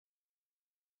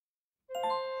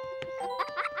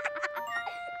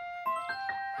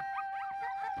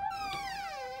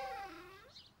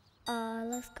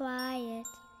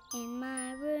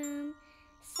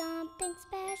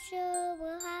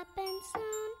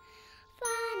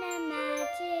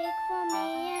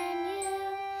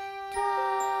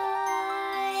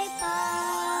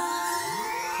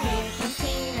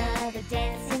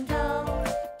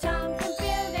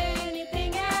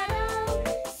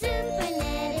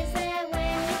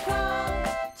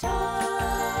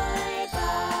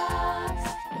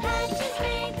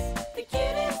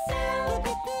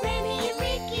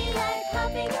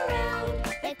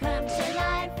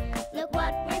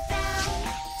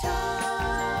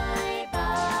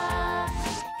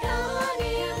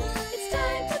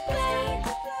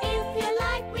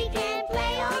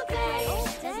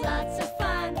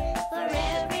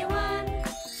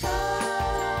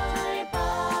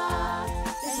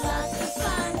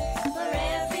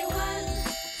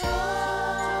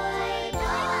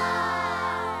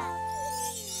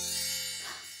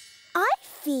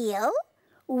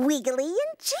wiggly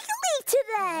and jiggly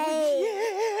today.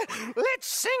 Yeah! Let's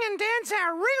sing and dance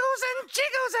our wriggles and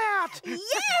jiggles out!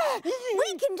 Yeah! We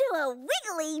can do a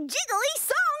wiggly jiggly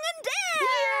song and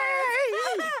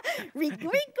dance! Rig, rig,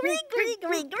 rig, rig, rig,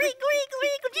 rig, rig,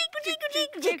 rig, jiggle, jiggle,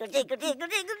 jiggle, jiggle, jiggle, jiggle,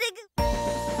 jiggle, jiggle.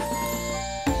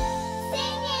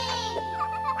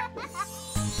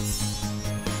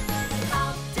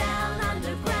 Up, down,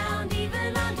 underground,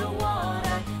 even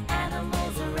underwater.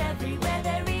 Animals are everywhere,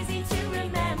 they're easy to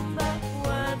remember.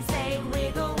 Worms, they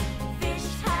wiggle, fish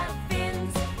have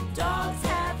fins, dogs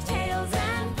have tails,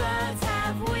 and birds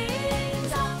have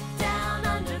wings. Up, down,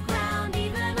 underground,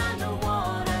 even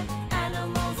underwater.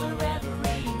 Animals are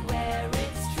everywhere,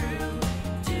 it's true.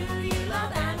 Do you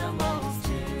love animals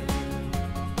too?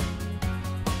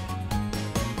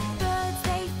 Birds,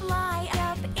 they fly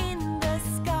up in the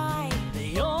sky.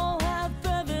 They all have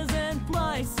feathers and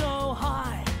fly so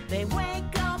high. They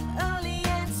wake up early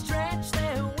and stretch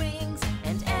their wings,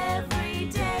 and every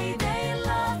day they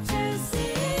love to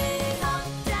sing. Up,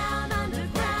 down,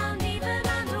 underground, even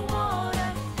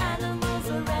underwater. Animals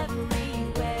are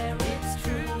everywhere, it's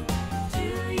true. Do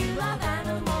you love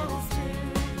animals too?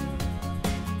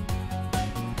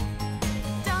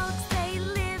 Dogs, they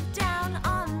live down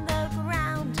on the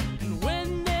ground. And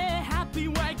when they're happy,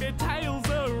 wag their tails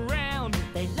around.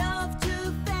 They love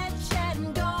to fetch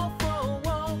and go for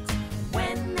walks.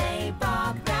 When they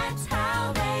bark, that's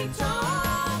how they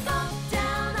talk. Up,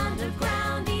 down,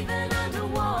 underground, even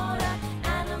underwater.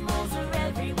 Animals are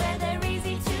everywhere, they're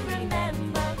easy to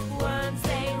remember. Worms,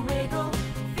 they wiggle,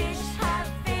 fish have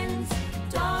fins,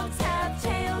 dogs have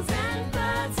tails, and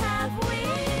birds have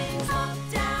wings. Up,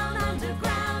 down,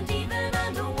 underground, even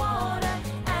underwater.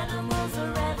 Animals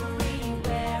are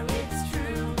everywhere, it's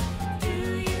true. Do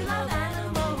you love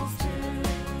animals too?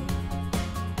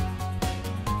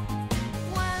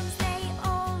 Worms, they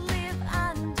all live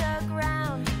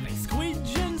underground. They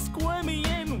squidge and squirmy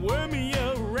and wormy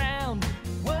around.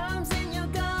 Worms in your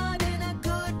garden are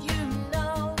good, you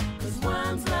know, 'cause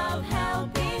worms love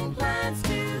helping plants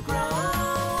to grow.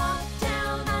 Up,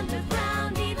 down,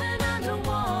 underground, even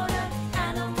underwater.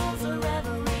 Animals are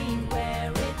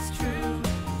everywhere, it's true.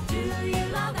 Do you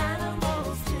love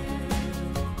animals too?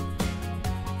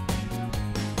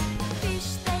 Fish,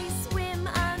 they swim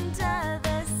under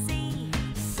the sea.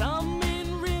 Some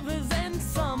in rivers and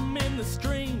some in the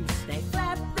streams. They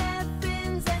flap their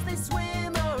fins as they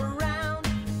swim around.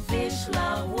 Fish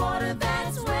love water,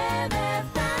 that's where they're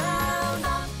found.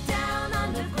 Up, down,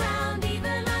 underground,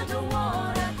 even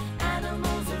underwater.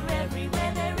 Animals are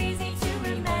everywhere, they're easy to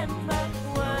remember.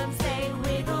 Worms, they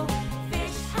wiggle,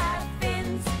 fish have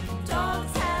fins,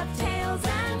 dogs have tails,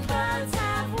 and birds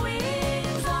have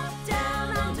wings. Up,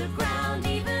 down, underground,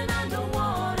 even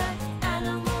underwater.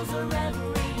 Animals are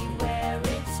everywhere,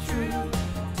 it's true.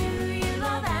 Do you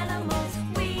love animals?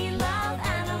 We love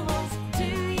animals. Do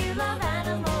you love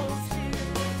animals too?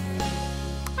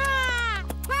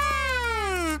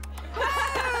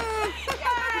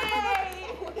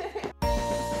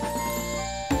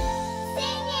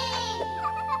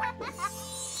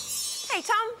 Hey,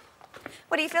 Tom.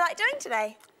 What do you feel like doing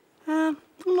today? I'm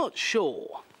not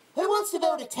sure. Who wants to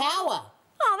build a tower?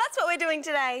 Oh, that's what we're doing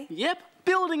today. Yep,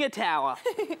 building a tower.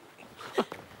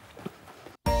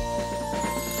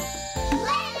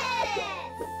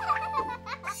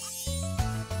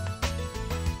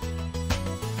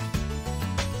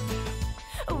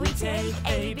 We take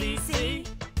A, B, C,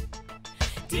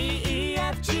 D, E,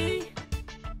 F, G,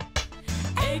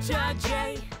 H, I,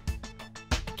 J,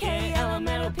 K, L, M,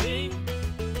 N, O, P,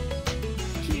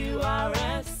 Q, R,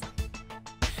 S,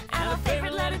 and our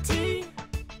favorite letter T,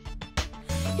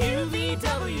 U, V,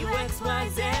 W, X, Y,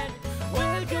 Z.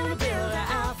 We're gonna build an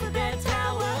alphabet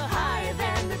tower higher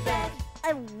than the bed.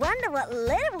 I wonder what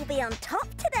letter will be on top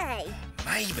today.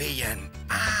 Maybe an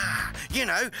R. You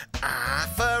know, R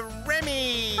for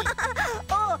Remy.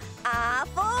 Or R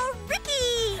for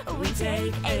Ricky. We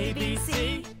take A, B,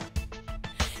 C,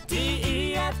 D,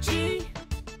 E, F, G,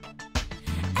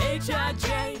 H, I,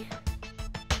 J,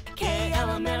 K, L,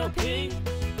 M, N, O, P,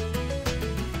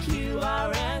 Q,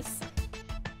 R, S,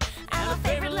 and our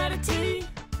favorite letter T,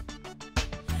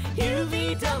 U,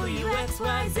 V, W, X,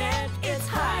 Y, Z. It's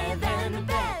higher than the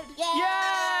bed. Yay!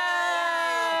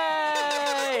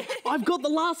 I've got the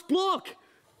last block.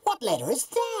 What letter is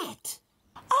that?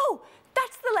 Oh,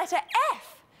 that's the letter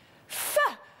F.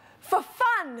 F for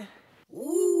fun.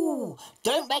 Ooh,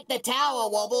 don't make the tower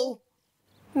wobble.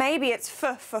 Maybe it's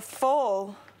F for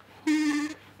fall.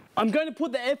 I'm going to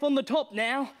put the F on the top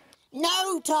now.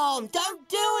 No, Tom, don't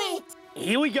do it.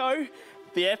 Here we go.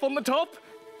 The F on the top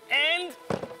and...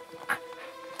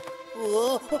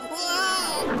 Whoa.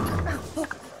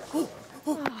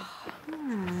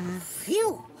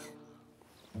 Phew.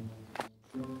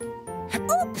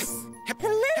 Oops! The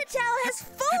letter tower has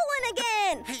fallen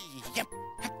again! Yep.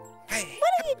 Hey.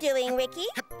 What are you doing, Ricky?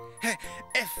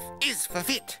 F is for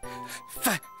fit.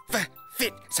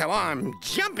 Fit. So I'm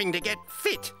jumping to get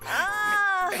fit.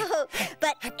 Oh,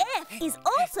 but F is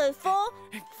also for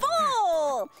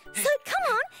fall. So come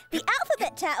on, the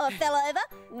alphabet tower fell over.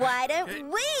 Why don't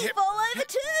we fall over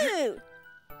too?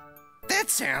 That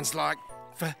sounds like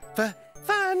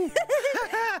fun.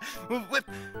 Whip.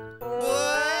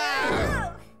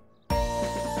 Whoa.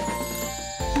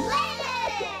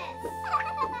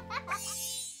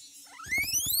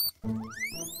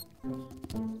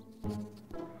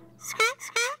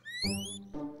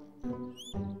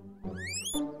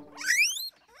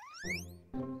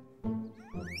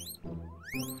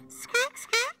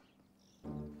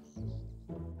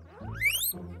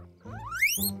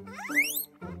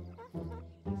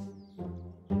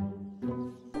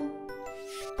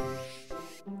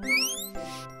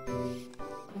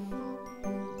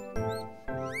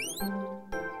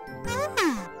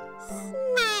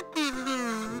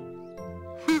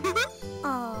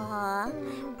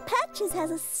 Patches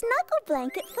has a snuggle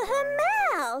blanket for her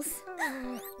mouse.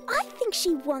 I think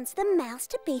she wants the mouse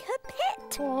to be her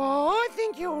pet. Oh, I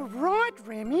think you're right,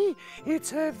 Remy. It's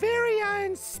her very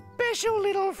own special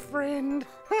little friend.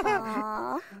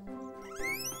 Aww.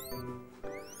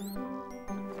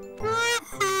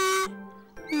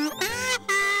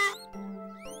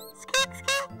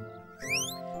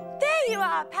 There you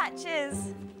are,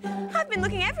 Patches. I've been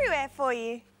looking everywhere for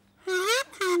you.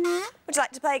 Would you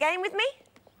like to play a game with me?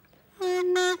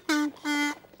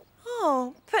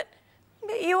 Oh, but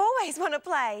you always want to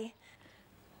play.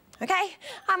 Okay,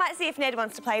 I might see if Ned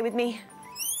wants to play with me.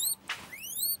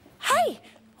 Hey,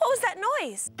 what was that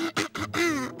noise?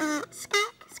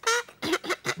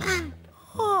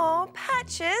 Oh,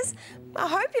 Patches, I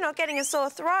hope you're not getting a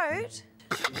sore throat.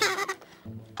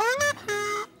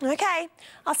 Okay,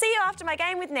 I'll see you after my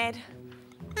game with Ned.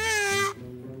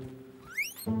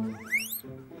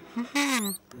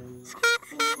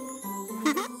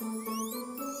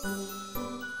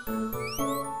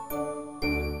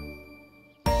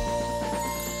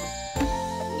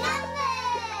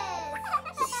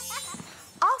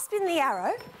 I'll spin the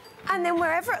arrow, and then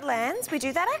wherever it lands, we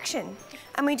do that action.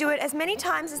 And we do it as many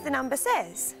times as the number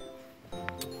says.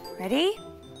 Ready?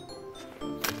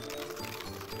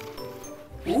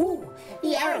 Ooh,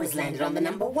 the arrow has landed on the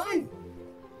number 1.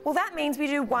 Well, that means we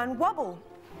do 1 wobble.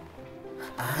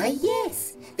 Ah,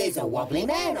 yes. There's a wobbly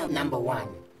man on number 1.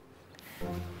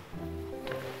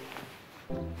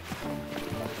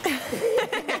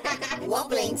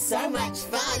 Wobbling's so much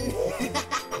fun.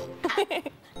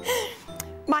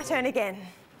 My turn again.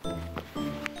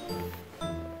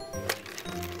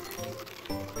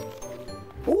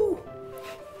 Ooh,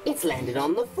 it's landed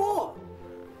on the 4.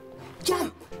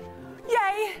 Jump.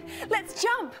 Yay! Let's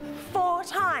jump 4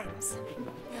 times.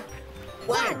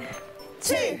 1,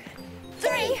 2,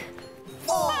 3,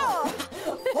 4.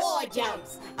 4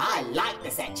 jumps. I like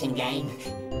this action game.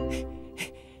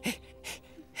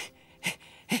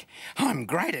 I'm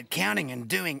great at counting and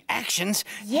doing actions.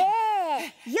 Yeah,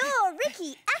 you're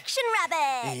Ricky Action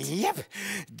Rabbit. Yep.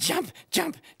 Jump.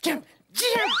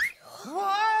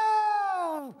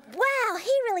 Whoa! Wow,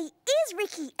 he really is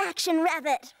Ricky Action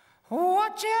Rabbit.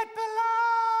 Watch out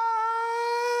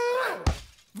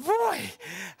below! Boy,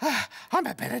 I'm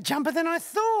a better jumper than I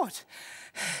thought.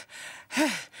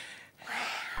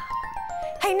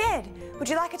 Hey, Ned, would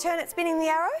you like a turn at spinning the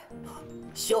arrow?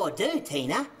 Sure do,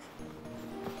 Tina.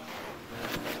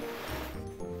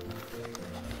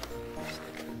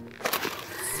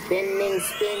 Spinning.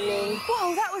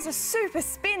 Whoa, that was a super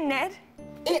spin, Ned.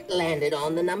 It landed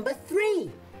on the number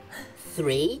 3.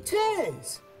 3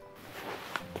 turns.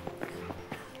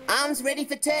 Arms ready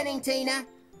for turning, Tina.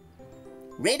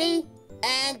 Ready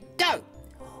and go.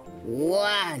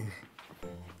 1,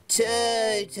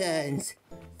 2 turns.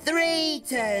 3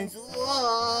 turns.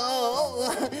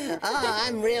 Whoa! Oh,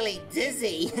 I'm really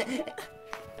dizzy.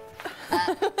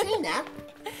 Tina,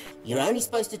 you're only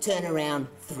supposed to turn around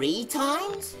 3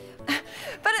 times?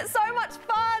 But it's so much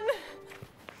fun.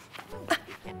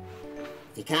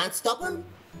 If you can't stop them,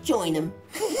 join them.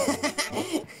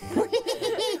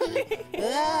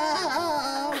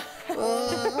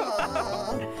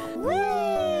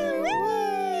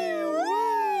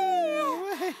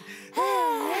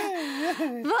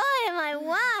 Boy, am I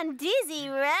one dizzy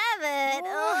rabbit.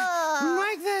 Oh.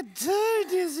 Make that 2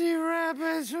 dizzy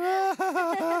rabbits.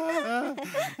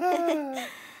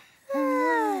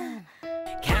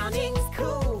 Counting's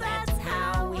cool, that's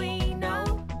how we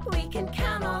know. We can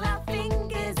count all our fingers.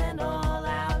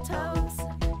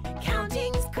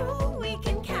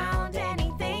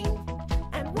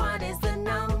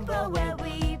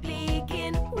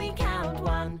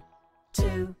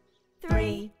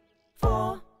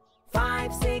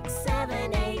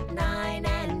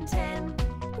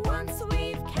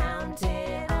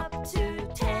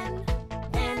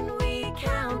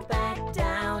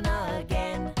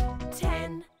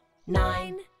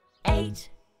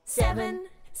 7,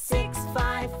 6,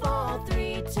 5, 4,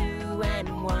 3, 2,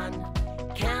 and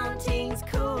 1. Counting's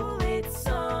cool, it's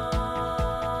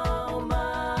so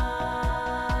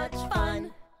much fun.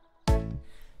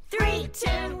 3, 2,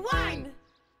 1.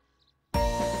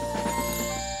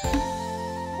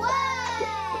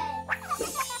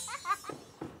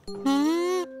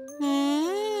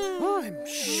 I'm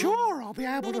sure I'll be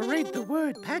able to read the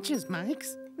word Patches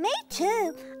makes. Me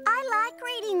too. I like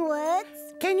reading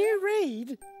words. Can you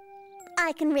read?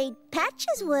 I can read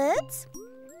Patches' words.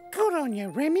 Good on you,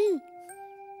 Remy.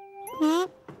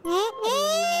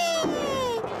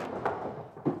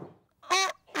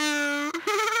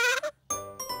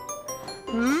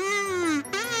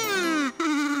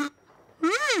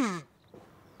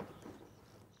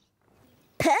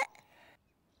 P.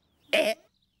 Eh.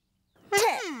 T.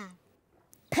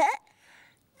 P.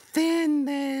 Then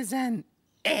there's an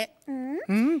Eh.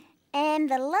 And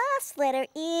the last letter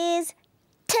is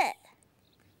T.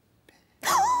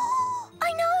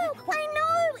 I know!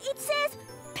 It says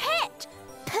pet.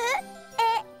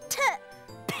 P-E-T.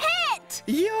 Pet!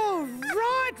 You're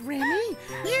right, Remy.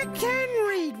 You can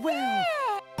read well.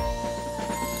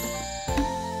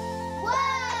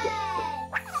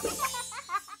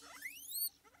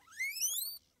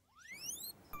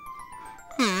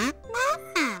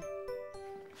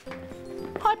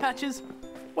 Hi, Patches.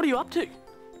 What are you up to?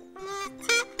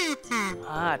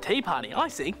 Ah, tea party, I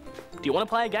see. Do you want to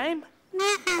play a game?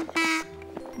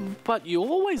 But you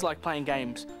always like playing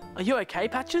games. Are you okay,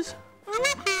 Patches?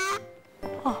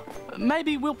 Oh,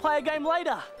 maybe we'll play a game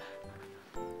later.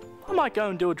 I might go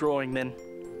and do a drawing then.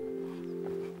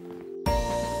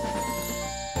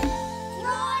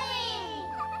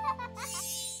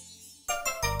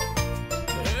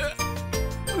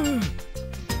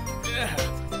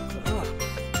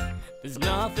 There's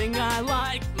nothing I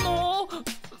like more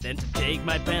than to take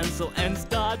my pencil and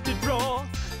start to draw.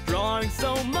 Drawing's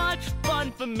so much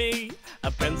fun for me.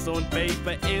 A pencil and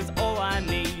paper is all I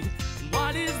need. And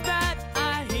what is that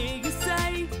I hear you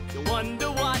say? You wonder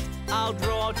what I'll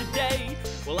draw today.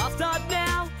 Well, I'll start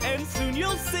now and soon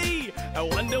you'll see. I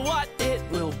wonder what it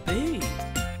will be.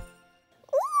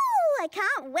 Ooh, I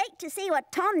can't wait to see what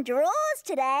Tom draws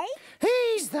today.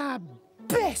 He's the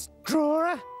best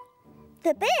drawer.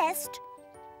 The best?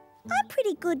 I'm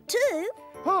pretty good too.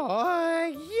 Oh,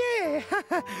 yeah.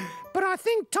 But I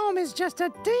think Tom is just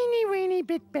a teeny-weeny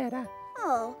bit better.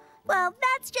 Oh, well,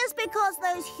 that's just because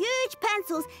those huge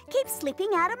pencils keep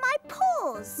slipping out of my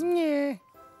paws. Yeah.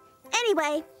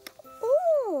 Anyway,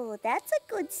 ooh, that's a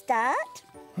good start.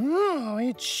 Oh,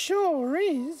 it sure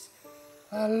is.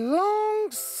 A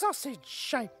long sausage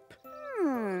shape.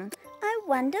 I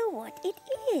wonder what it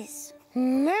is.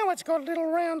 Now it's got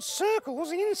little round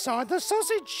circles inside the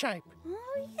sausage shape.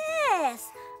 Oh,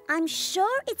 yes. I'm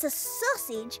sure it's a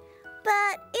sausage,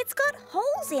 but it's got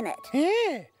holes in it.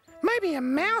 Yeah. Maybe a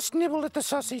mouse nibbled at the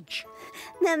sausage.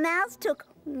 The mouse took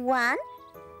 1,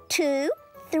 2,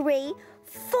 3,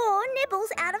 4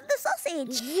 nibbles out of the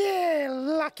sausage. Yeah,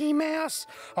 lucky mouse.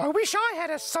 I wish I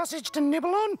had a sausage to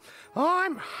nibble on.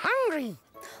 I'm hungry.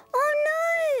 Oh, no.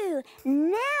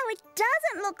 Now it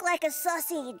doesn't look like a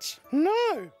sausage.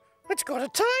 No, it's got a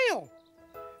tail.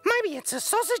 Maybe it's a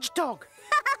sausage dog.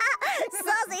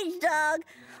 Sausage dog.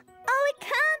 Oh, it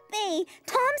can't be.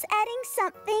 Tom's adding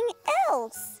something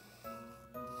else.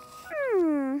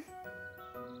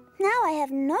 Now I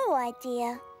have no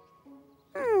idea.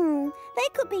 They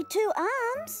could be 2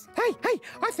 arms. Hey,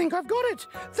 I think I've got it.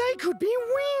 They could be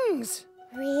wings.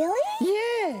 Really?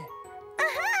 Yeah.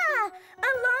 Aha! A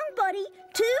long body,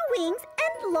 2 wings,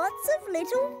 and lots of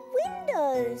little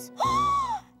windows.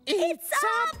 It's a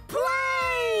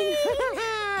plane!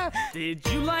 Did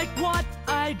you like what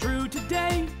I drew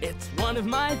today? It's one of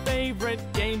my favorite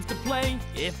games to play.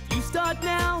 If you start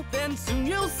now, then soon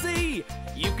you'll see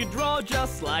you could draw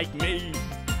just like me.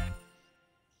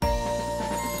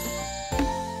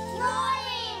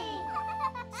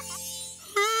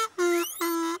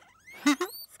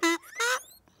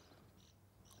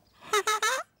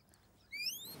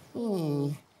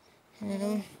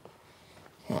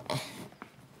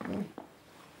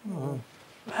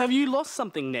 Have you lost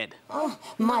something, Ned? Oh,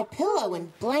 my pillow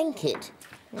and blanket.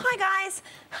 Hi, guys.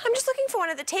 I'm just looking for one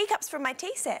of the teacups from my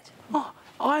tea set. Oh,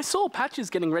 I saw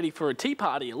Patches getting ready for a tea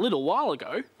party a little while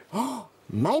ago.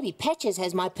 Maybe Patches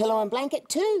has my pillow and blanket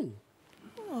too.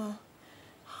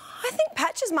 I think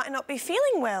Patches might not be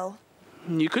feeling well.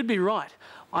 You could be right.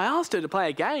 I asked her to play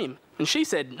a game, and she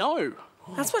said no.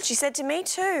 That's what she said to me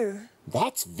too.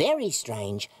 That's very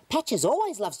strange. Patches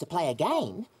always loves to play a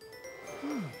game.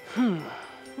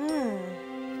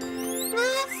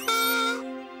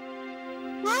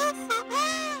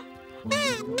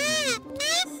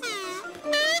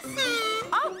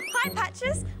 Oh, hi,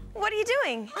 Patches. What are you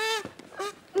doing?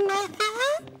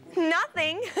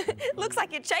 Nothing. Looks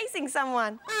like you're chasing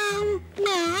someone.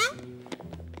 No.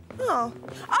 Oh.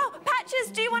 Oh,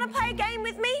 Patches, do you want to play a game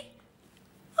with me?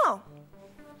 Oh.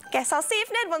 Guess I'll see if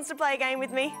Ned wants to play a game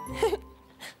with me.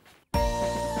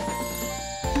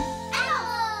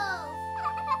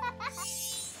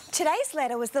 Today's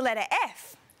letter was the letter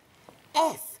F.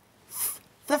 F.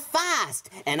 For fast.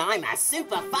 And I'm a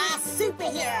super fast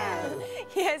superhero.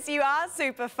 Yes, you are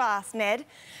super fast, Ned.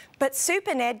 But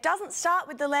Super Ned doesn't start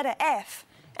with the letter F,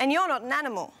 and you're not an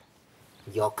animal.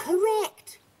 You're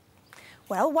correct.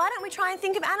 Well, why don't we try and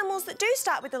think of animals that do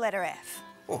start with the letter F?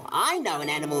 Well, I know an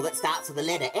animal that starts with the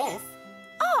letter F.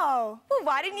 Oh, well,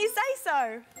 why didn't you say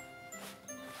so?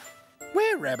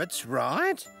 We're rabbits,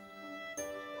 right?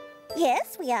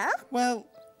 Yes, we are. Well,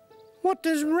 what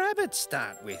does rabbit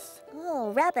start with?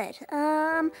 Oh, rabbit.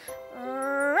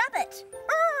 Rabbit.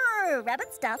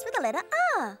 Rabbit starts with the letter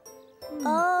R.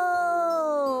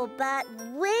 Oh, but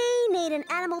we need an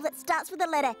animal that starts with the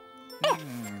letter F.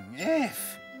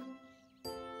 F.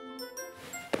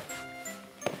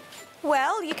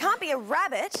 Well, you can't be a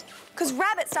rabbit, because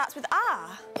rabbit starts with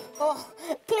R. Oh,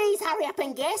 please hurry up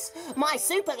and guess. My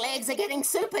super legs are getting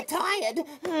super tired.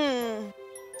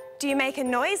 Do you make a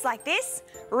noise like this?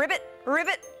 Ribbit,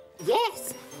 ribbit.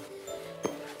 Yes.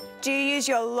 Do you use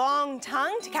your long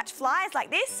tongue to catch flies like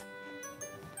this?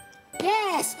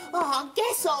 Yes. Oh,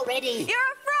 guess already. You're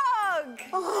a frog!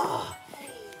 Oh,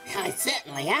 I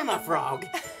certainly am a frog.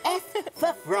 F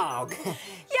for frog.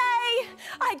 Yay!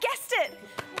 I guessed it.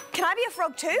 Can I be a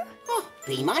frog too? Oh,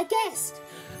 be my guest.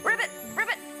 Ribbit,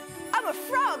 ribbit. I'm a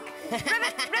frog.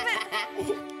 Ribbit, ribbit.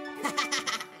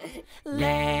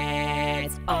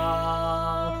 Let's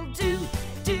all do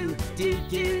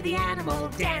the animal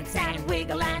dance and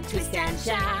wiggle and twist and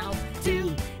shout.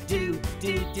 Do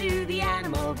the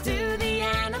animal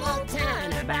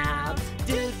turnabout.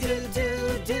 Do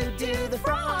the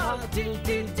frog.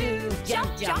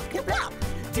 Jump, plop.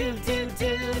 Do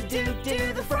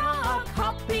the frog.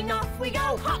 Hopping off we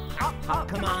go. Hop, hop, hop.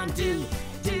 Come on, do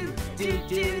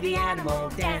the animal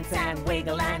dance and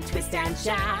wiggle and twist and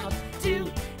shout.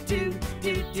 Do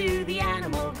the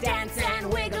animal dance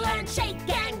and wiggle and shake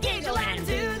and giggle and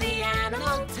do the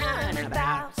animal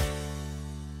turnabout.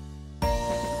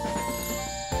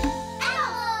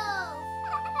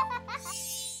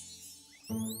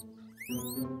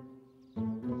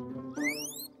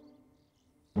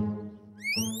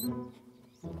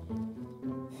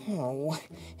 Oh,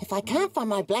 if I can't find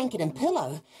my blanket and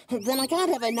pillow, then I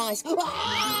can't have a nice...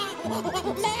 Ah!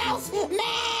 Mouse!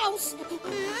 Mouse!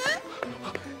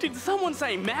 Did someone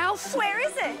say mouse? Where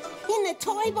is it? In the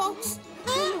toy box.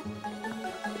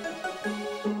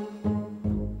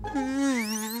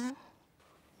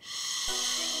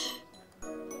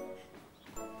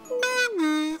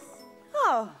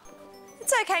 Oh,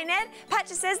 it's okay, Ned.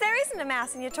 Patches says there isn't a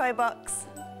mouse in your toy box.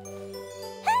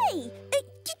 Hey, did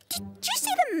you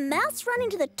see the mouse run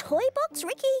into the toy box,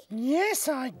 Ricky? Yes,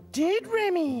 I did,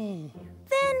 Remy.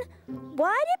 Then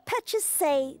why did Patches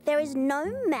say there is no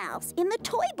mouse in the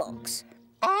toy box?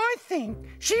 I think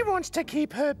she wants to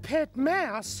keep her pet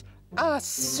mouse a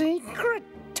secret.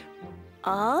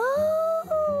 Oh.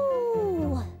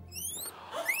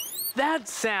 That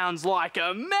sounds like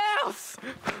a mouse!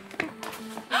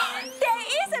 There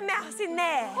is a mouse in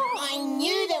there. I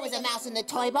knew there was a mouse in the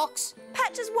toy box.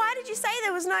 Patches, why did you say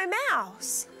there was no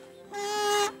mouse?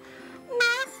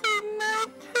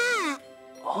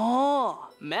 Oh,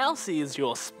 Mousy is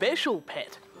your special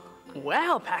pet.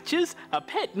 Wow, Patches, a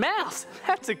pet mouse.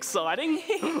 That's exciting.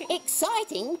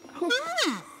 Exciting.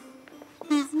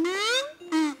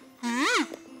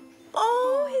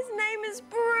 Oh, his name is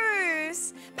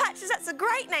Bruce. Patches, that's a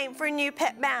great name for a new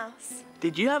pet mouse.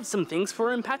 Did you have some things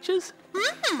for him, Patches?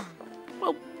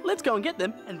 Well, let's go and get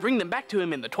them and bring them back to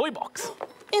him in the toy box.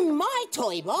 In my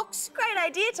toy box? Great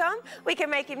idea, Tom. We can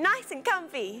make him nice and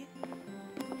comfy.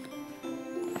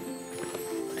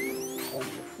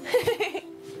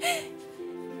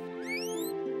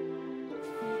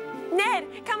 Ned,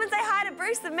 come and say hi to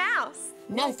Bruce the mouse.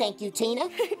 No, thank you, Tina.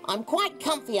 I'm quite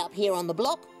comfy up here on the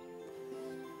block.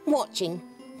 Watching.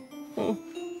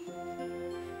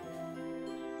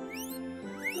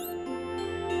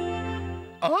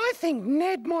 I think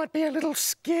Ned might be a little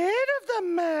scared of the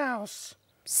mouse.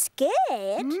 Scared?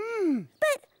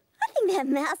 But I think that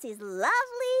mouse is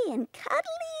lovely and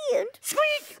cuddly and...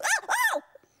 Squeak! Oh!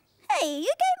 Hey, you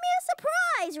gave me a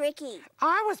surprise, Ricky.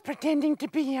 I was pretending to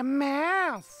be a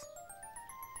mouse.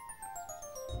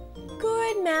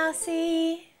 Good,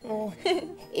 Mousy.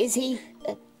 Is he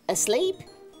Asleep?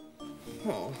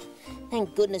 Oh,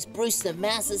 thank goodness Bruce the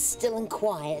mouse is still and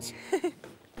quiet.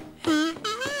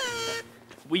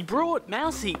 We brought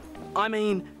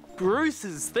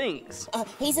Bruce's things.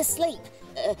 He's asleep.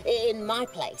 In my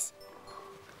place.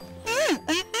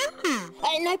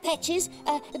 No patches.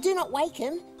 Do not wake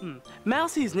him.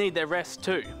 Mousies need their rest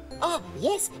too. Oh,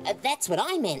 yes, that's what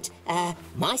I meant.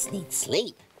 Mice need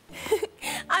sleep.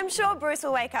 I'm sure Bruce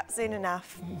will wake up soon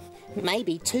enough.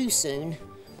 Maybe too soon.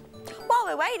 While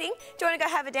we're waiting, do you want to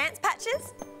go have a dance,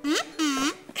 Patches?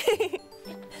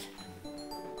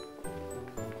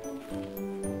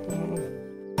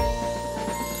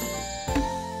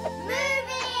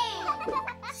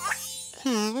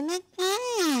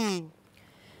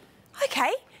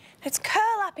 Okay, let's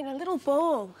curl up in a little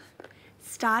ball.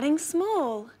 Starting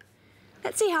small.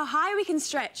 Let's see how high we can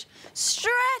stretch.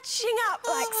 Stretching up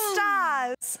like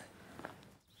stars.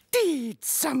 Did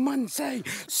someone say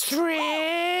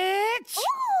stretch?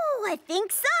 Ooh, I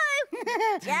think so.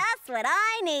 Just what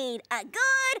I need. A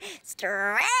good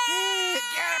stretch.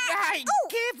 Hey,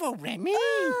 careful, Remy.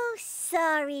 Oh,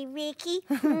 sorry, Ricky.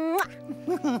 Oh,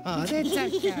 that's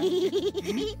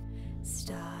okay.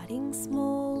 Starting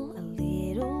small, a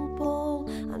little ball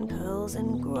uncurls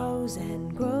and grows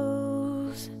and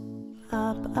grows.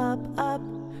 Up, up, up,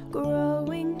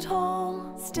 growing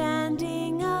tall,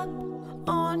 standing up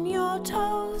on your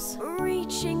toes.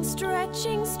 Reaching,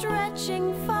 stretching,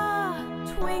 stretching far,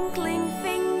 twinkling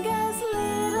fingers,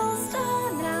 little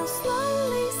star. Now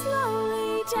slowly,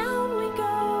 slowly down we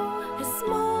go, as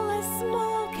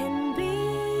small can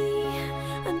be,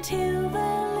 until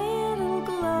the little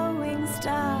glowing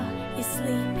star is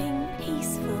sleeping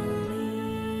peacefully.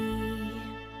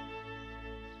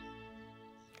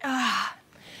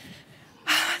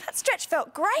 That stretch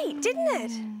felt great, didn't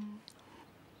it?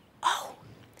 Oh,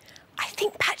 I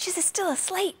think Patches is still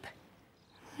asleep.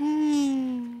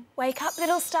 Wake up,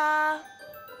 little star.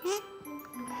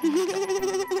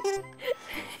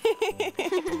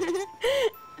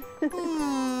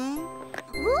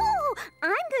 Ooh,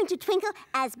 I'm going to twinkle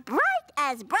as bright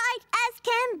as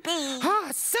can be.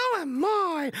 Ah, so am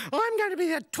I. I'm going to be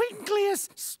the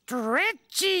twinkliest,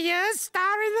 stretchiest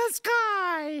star in the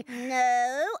sky.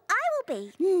 No, I will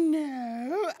be.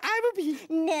 No, I will be.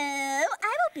 No,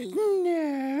 I will be.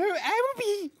 No, I will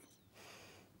be.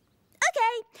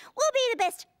 Okay, we'll be the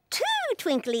best two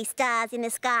twinkly stars in the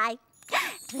sky.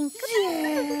 Twinkle,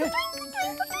 twinkle, twinkle,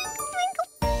 twinkle, twinkle, twinkle,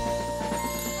 twinkle.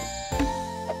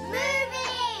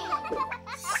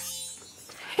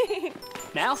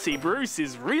 Mousy Bruce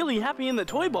is really happy in the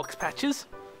Toybox, Patches.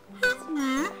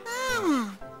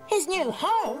 His new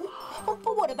home?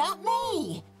 But what about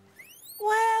me?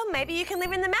 Well, maybe you can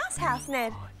live in the mouse house,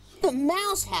 Ned. The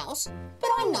mouse house? But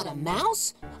I'm not a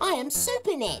mouse. I am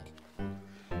Super Ned.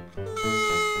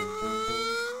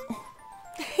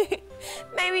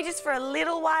 Maybe just for a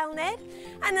little while, Ned.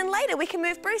 And then later we can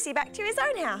move Brucey back to his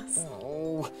own house.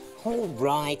 Oh, all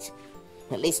right.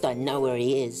 At least I know where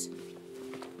he is.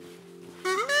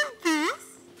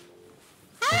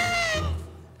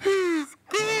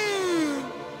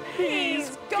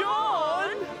 He's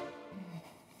gone!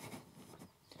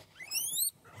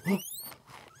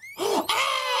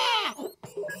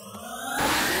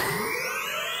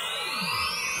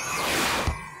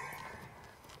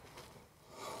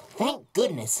 Thank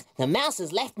goodness, the mouse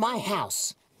has left my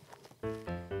house.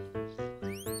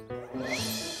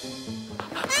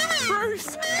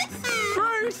 Bruce!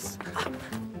 Bruce!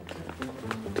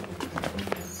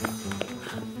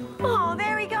 Oh,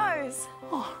 there he goes.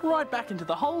 Oh, right back into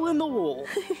the hole in the wall.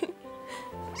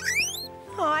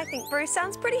 Oh, I think Bruce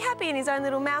sounds pretty happy in his own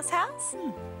little mouse house.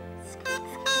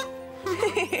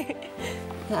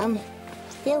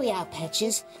 There we are,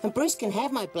 Patches. And Bruce can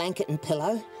have my blanket and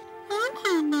pillow.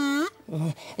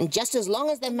 And just as long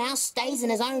as the mouse stays in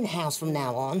his own house from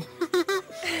now on.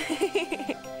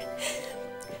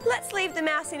 Let's leave the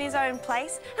mouse in his own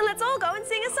place and let's all go and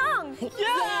sing a song. Yay!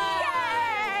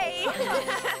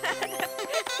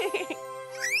 Yay!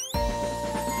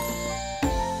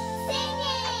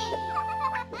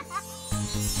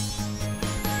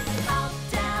 Up,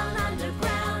 down,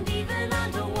 underground, even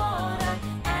underwater.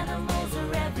 Animals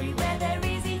are everywhere, they're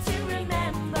easy to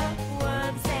remember.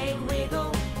 Worms, they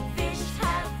wiggle, fish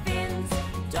have fins,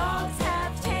 dogs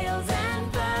have tails,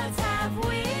 and birds have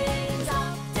wings.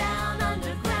 Up, down,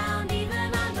 underground,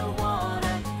 even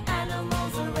underwater.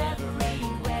 Animals are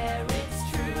everywhere, it's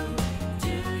true.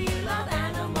 Do you love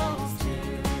animals too?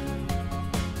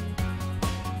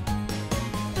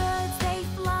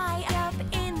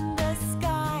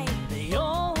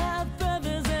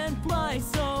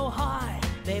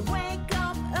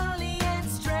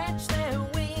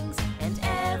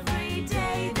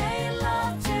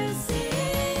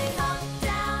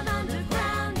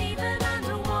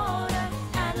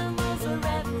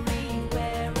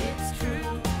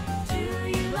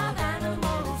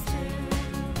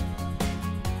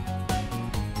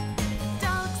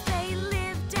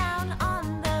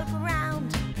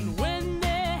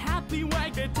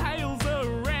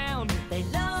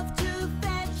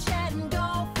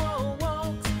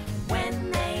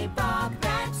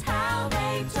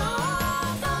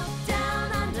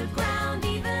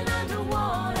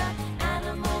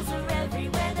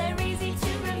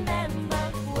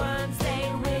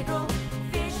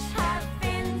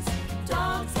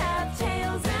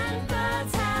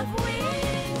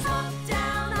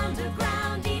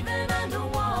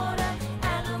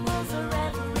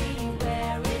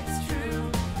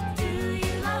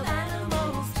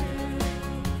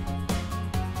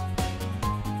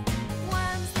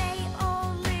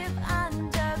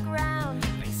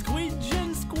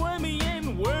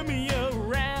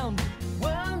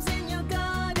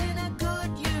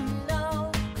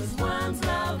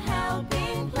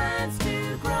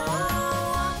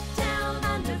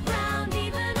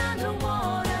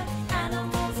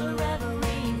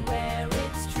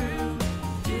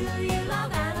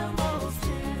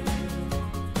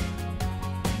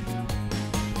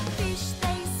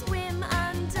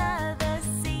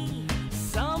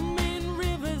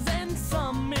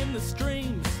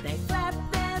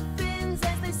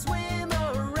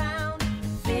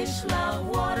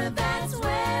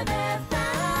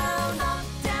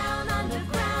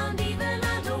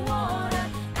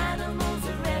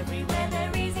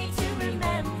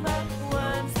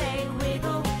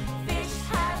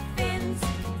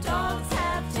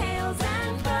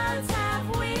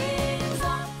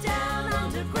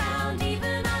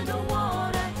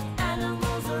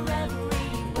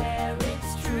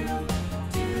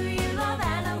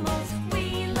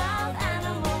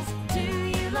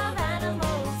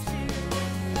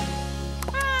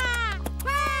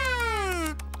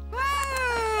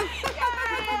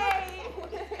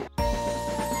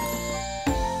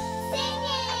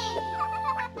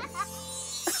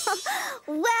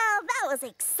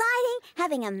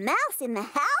 having a mouse in the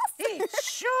house? It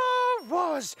sure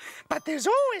was. But there's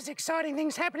always exciting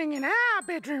things happening in our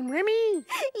bedroom, Remy.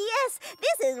 Yes,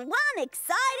 this is one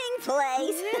exciting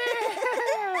place.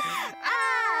 Yeah.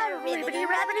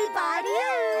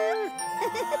 Ribbity-rabbity-body-oo.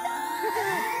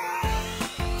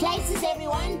 Places,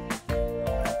 everyone.